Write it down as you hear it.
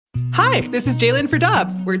Hi, this is Jalen for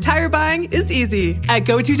Dobbs, where tire buying is easy. At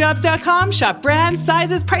GoToDobbs.com, shop brands,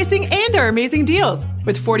 sizes, pricing, and our amazing deals.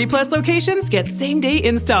 With 40-plus locations, get same-day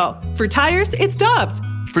install. For tires, it's Dobbs.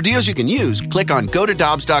 For deals you can use, click on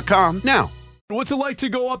GoToDobbs.com now. What's it like to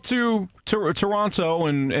go up to Toronto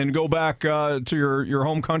and go back to your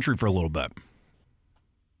home country for a little bit?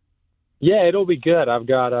 Yeah, it'll be good. I've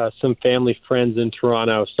got some family friends in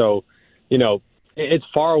Toronto, so, it's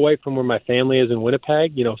far away from where my family is in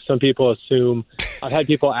Winnipeg. Some people assume, I've had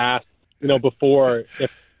people ask, before,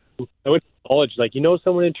 if I went to college, like,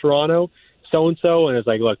 someone in Toronto, so-and-so, and it's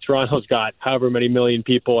like, look, Toronto's got however many million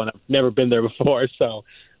people, and I've never been there before,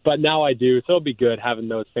 but now I do, so it'll be good having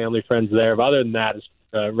those family friends there. But other than that, it's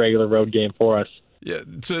a regular road game for us. Yeah,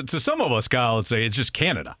 to some of us, Kyle, it's just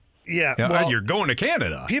Canada. Yeah, you're going to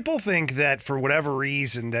Canada. People think that for whatever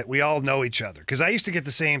reason that we all know each other. Because I used to get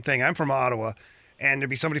the same thing. I'm from Ottawa, and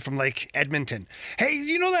there'd be somebody from Edmonton. Hey, do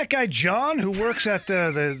you know that guy John who works at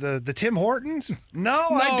the Tim Hortons? No,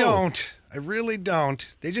 I don't. I really don't.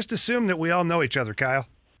 They just assume that we all know each other, Kyle.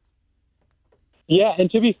 Yeah,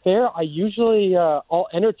 and to be fair, I usually I'll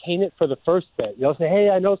entertain it for the first bit. Say,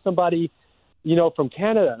 hey, I know somebody, from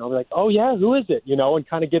Canada. And I'll be like, oh, yeah, who is it? And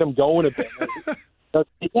kind of get them going a bit.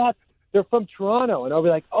 Yeah, they're from Toronto. And I'll be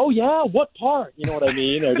like, oh, yeah, what part? You know what I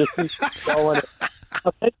mean? Or just going.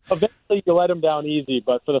 Eventually, you let them down easy.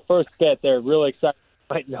 But for the first bit, they're really excited.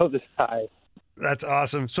 I might know this guy. That's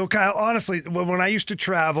awesome. So, Kyle, honestly, when I used to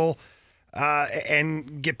travel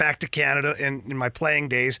and get back to Canada in my playing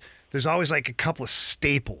days, there's always like a couple of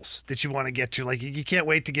staples that you want to get to. Like you can't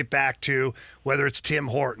wait to get back to, whether it's Tim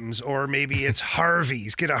Hortons or maybe it's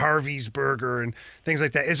Harvey's, get a Harvey's burger and things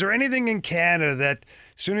like that. Is there anything in Canada that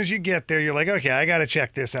as soon as you get there, you're like, okay, I got to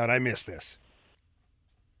check this out. I missed this.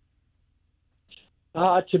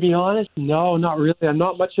 To be honest, no, not really. I'm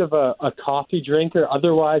not much of a coffee drinker.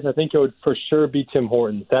 Otherwise, I think it would for sure be Tim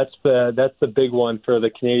Hortons. That's the big one for the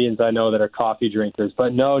Canadians I know that are coffee drinkers.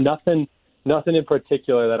 But no, nothing in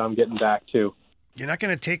particular that I'm getting back to. You're not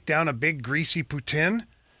going to take down a big greasy poutine?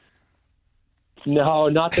 No,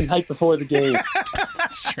 not the night before the game.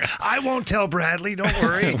 That's true. I won't tell Bradley. Don't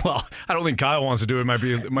worry. Well, I don't think Kyle wants to do it. It might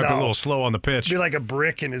be a little slow on the pitch. Be like a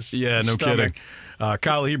brick in his no stomach. Kidding.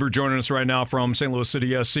 Kyle Hiebert joining us right now from St. Louis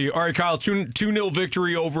City SC. All right, Kyle, 2-0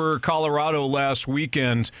 victory over Colorado last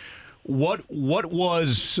weekend. What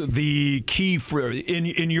was the key for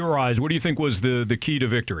in your eyes? What do you think was the key to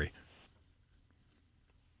victory?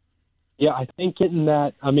 Yeah, I think getting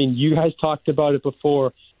that. I mean, you guys talked about it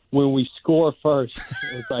before. When we score first,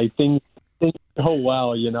 it's like things go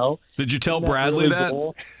well. Did you tell Bradley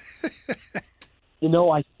that?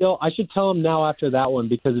 I should tell him now after that one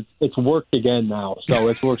because it's worked again now. So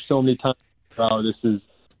it's worked so many times. Oh,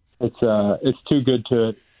 it's too good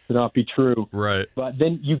to not be true. Right. But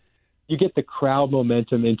then you get the crowd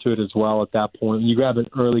momentum into it as well at that point. When you grab an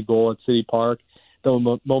early goal at City Park,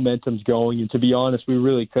 the momentum's going. And to be honest, we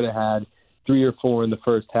really could have had 3 or 4 in the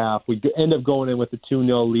first half. We end up going in with a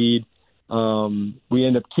 2-0 lead. We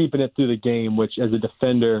end up keeping it through the game, which as a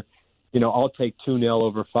defender, I'll take 2-0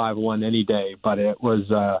 over 5-1 any day. But it was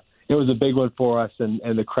a big one for us, and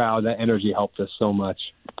the crowd, that energy helped us so much.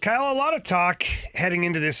 Kyle, a lot of talk heading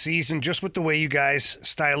into this season, just with the way you guys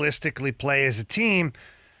stylistically play as a team,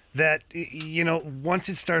 that, once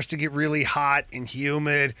it starts to get really hot and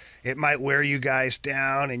humid, it might wear you guys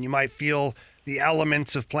down, and you might feel the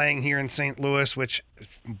elements of playing here in St. Louis, which,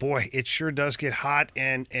 boy, it sure does get hot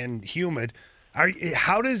and humid.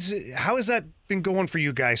 How has that been going for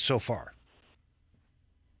you guys so far?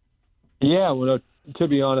 Yeah, well, to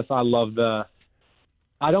be honest, I love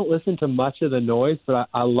I don't listen to much of the noise, but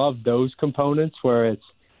I love those components where it's,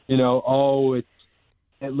 it's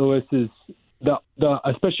St. Louis is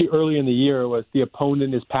especially early in the year, was the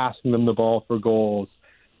opponent is passing them the ball for goals,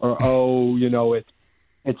 or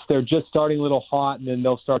it's they're just starting a little hot, and then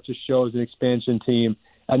they'll start to show as an expansion team.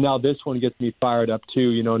 And now this one gets me fired up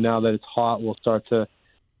too. Now that it's hot, we'll start to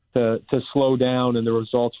slow down, and the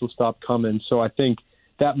results will stop coming. So I think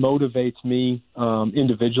that motivates me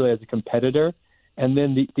individually as a competitor. And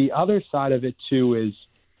then the other side of it too is,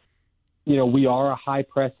 we are a high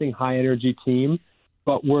pressing, high energy team,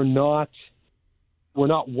 but we're not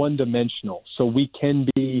one-dimensional. So we can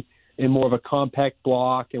be in more of a compact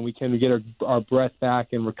block, and we can get our breath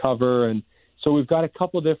back and recover. And so we've got a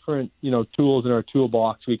couple different, tools in our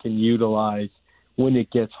toolbox we can utilize when it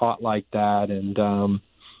gets hot like that. And,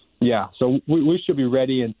 so we should be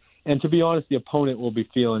ready. And to be honest, the opponent will be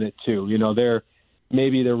feeling it too. They're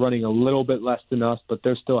running a little bit less than us, but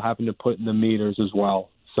they're still having to put in the meters as well.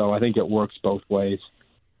 So I think it works both ways.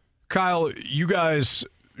 Kyle, you guys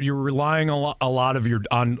you're relying a lot of your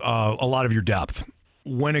depth.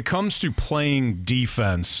 When it comes to playing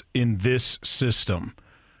defense in this system,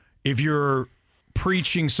 if you're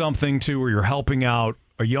preaching something to or you're helping out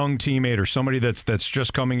a young teammate or somebody that's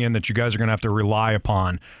just coming in that you guys are going to have to rely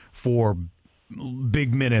upon for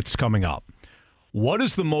big minutes coming up, what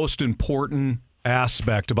is the most important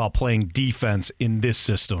aspect about playing defense in this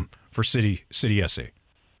system for City SC?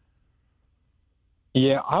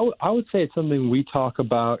 Yeah, I would say it's something we talk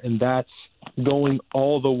about, and that's going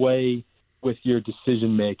all the way with your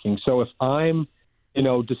decision making. So if I'm,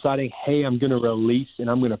 deciding, hey, I'm going to release and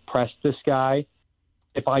I'm going to press this guy,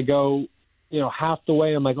 if I go, half the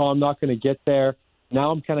way, I'm like, oh, I'm not going to get there.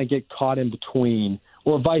 Now I'm kind of get caught in between,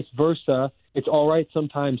 or vice versa. It's all right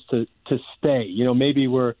sometimes to stay. Maybe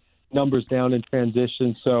we're numbers down in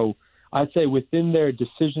transition. So I'd say within their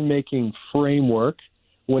decision making framework,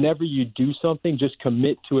 whenever you do something, just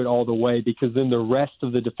commit to it all the way, because then the rest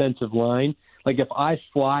of the defensive line, like if I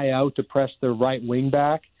fly out to press the right wing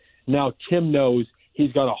back, now Tim knows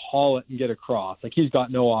he's got to haul it and get across. Like he's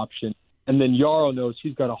got no option. And then Yarrow knows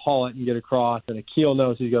he's got to haul it and get across, and Akil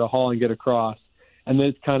knows he's got to haul and get across. And then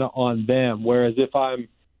it's kind of on them. Whereas if I'm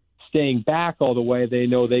staying back all the way, they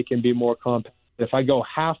know they can be more compact. If I go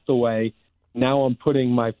half the way, now I'm putting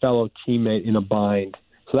my fellow teammate in a bind.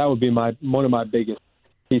 So that would be one of my biggest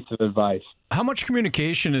piece of advice. How much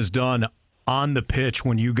communication is done on the pitch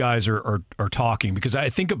when you guys are talking? Because I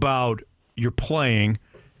think about you're playing.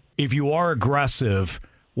 If you are aggressive,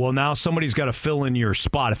 well, now somebody's got to fill in your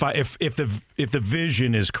spot. If the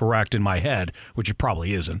vision is correct in my head, which it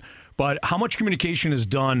probably isn't. But how much communication is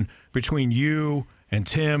done between you and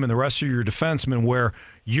Tim and the rest of your defensemen, where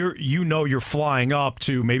you're flying up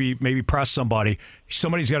to maybe press somebody,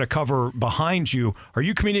 somebody's got to cover behind you? Are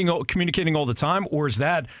you communicating all the time, or is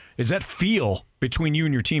that feel between you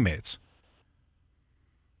and your teammates?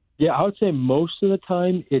 Yeah, I would say most of the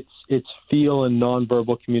time it's feel and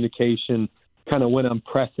nonverbal communication, kind of when I'm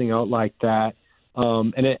pressing out like that.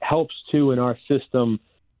 And it helps too in our system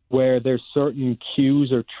where there's certain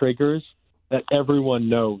cues or triggers that everyone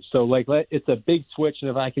knows. So it's a big switch,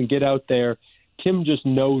 and if I can get out there, Tim just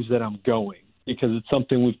knows that I'm going, because it's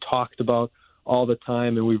something we've talked about all the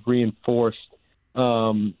time and we've reinforced.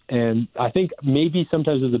 And I think maybe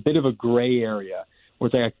sometimes there's a bit of a gray area where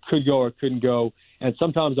it's like I could go or couldn't go. And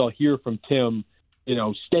sometimes I'll hear from Tim,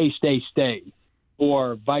 stay.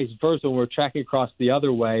 Or vice versa, when we're tracking across the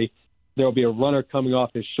other way, there'll be a runner coming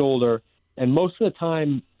off his shoulder. And most of the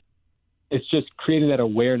time, it's just creating that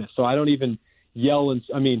awareness. So I don't even yell.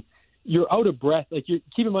 You're out of breath. Keep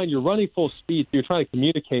in mind, you're running full speed, so you're trying to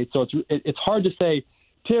communicate. So it's hard to say,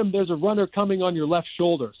 Tim, there's a runner coming on your left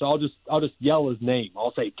shoulder. So I'll just yell his name.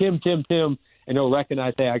 I'll say, Tim, and he'll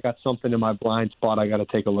recognize, hey, I got something in my blind spot I got to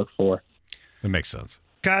take a look for. That makes sense.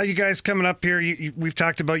 Kyle, you guys coming up here, we've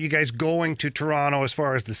talked about you guys going to Toronto as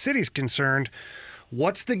far as the city's concerned.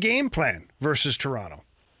 What's the game plan versus Toronto?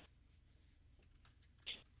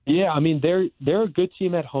 Yeah, they're a good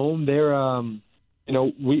team at home. They're,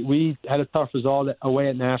 we had a tough result away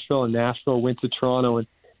at Nashville, and Nashville went to Toronto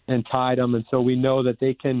and tied them. And so we know that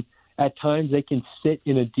at times they can sit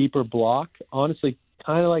in a deeper block, honestly,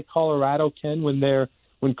 kind of like Colorado can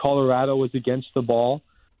when Colorado was against the ball.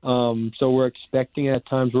 So we're expecting at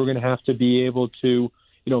times we're going to have to be able to,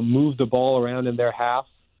 move the ball around in their half,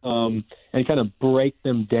 and kind of break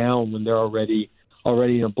them down when they're already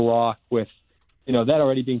in a block with, that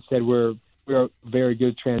already being said, we're a very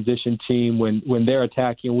good transition team. When they're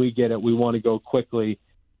attacking, we get it. We want to go quickly,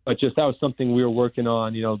 but just that was something we were working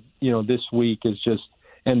on, this week is just,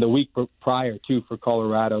 and the week prior too for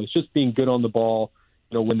Colorado, it's just being good on the ball,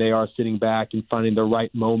 when they are sitting back and finding the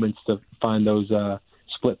right moments to find those,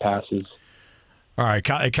 split passes. All right,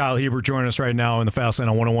 Kyle Hiebert joining us right now in the Fast Lane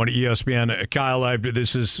on 101 ESPN. Kyle,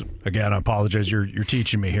 this is, again, I apologize, you're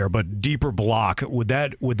teaching me here, but deeper block, would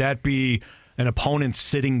that be an opponent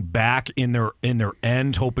sitting back in their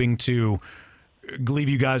end, hoping to leave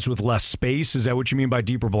you guys with less space? Is that what you mean by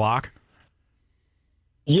deeper block?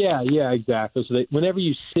 Yeah, exactly. So whenever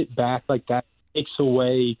you sit back like that, it takes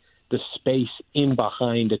away the space in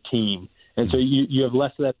behind a team. And so you have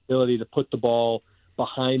less of that ability to put the ball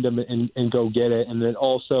behind them and go get it. And then it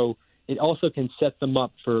also can set them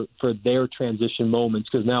up for their transition moments,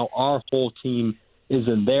 because now our whole team is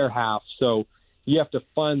in their half. So you have to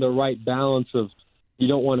find the right balance of, you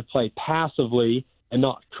don't want to play passively and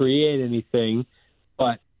not create anything,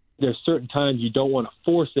 but there's certain times you don't want to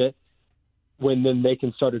force it, when then they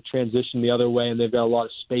can start to transition the other way and they've got a lot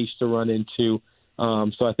of space to run into.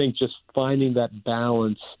 So I think just finding that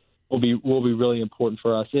balance will be really important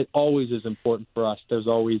for us. It always is important for us. There's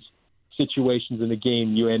always, situations in the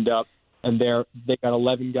game you end up, and they got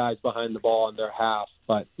 11 guys behind the ball in their half.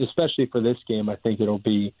 But especially for this game, I think that'll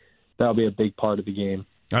be a big part of the game.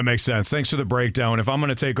 That makes sense. Thanks for the breakdown. If I'm going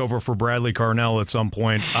to take over for Bradley Carnell at some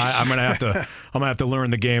point, I'm going to have to learn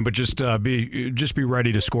the game, but just be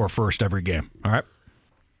ready to score first every game. All right.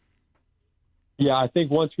 Yeah, I think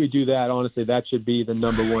once we do that, honestly, that should be the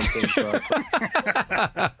number one thing for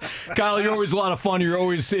us. Kyle, you're always a lot of fun. You're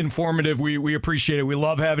always informative. We appreciate it. We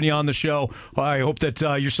love having you on the show. I hope that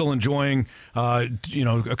you're still enjoying, a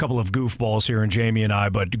couple of goofballs here in Jamie and I.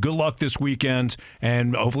 But good luck this weekend,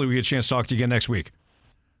 and hopefully we get a chance to talk to you again next week.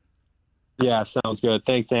 Yeah, sounds good.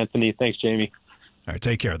 Thanks, Anthony. Thanks, Jamie. All right,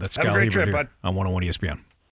 take care. That's Have a Kyle great Hiebert trip, here bud. on 101 ESPN.